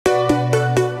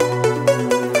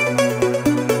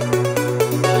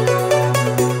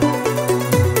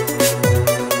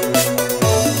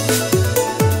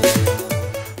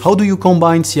How do you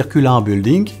combine circular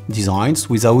building designs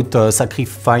without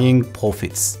sacrificing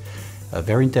profits?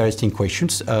 Very interesting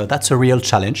questions. That's a real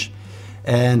challenge.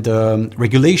 And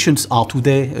regulations are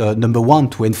today, number one,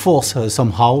 to enforce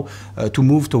somehow to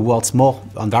move towards more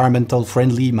environmental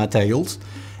friendly materials.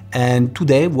 And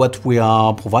today, what we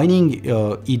are providing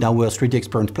in our 3D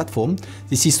experience platform,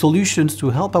 this is solutions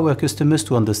to help our customers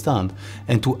to understand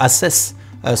and to assess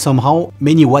somehow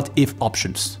many what-if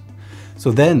options. So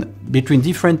then, between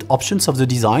different options of the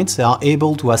designs, they are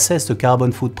able to assess the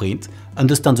carbon footprint,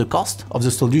 understand the cost of the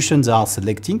solutions they are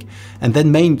selecting, and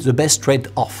then make the best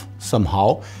trade-off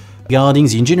somehow. Regarding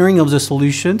the engineering of the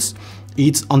solutions,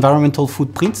 its environmental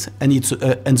footprint and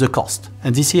the cost.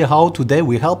 And this is how today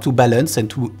we help to balance and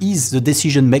to ease the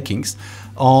decision makings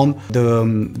on the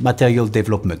material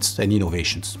developments and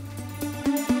innovations.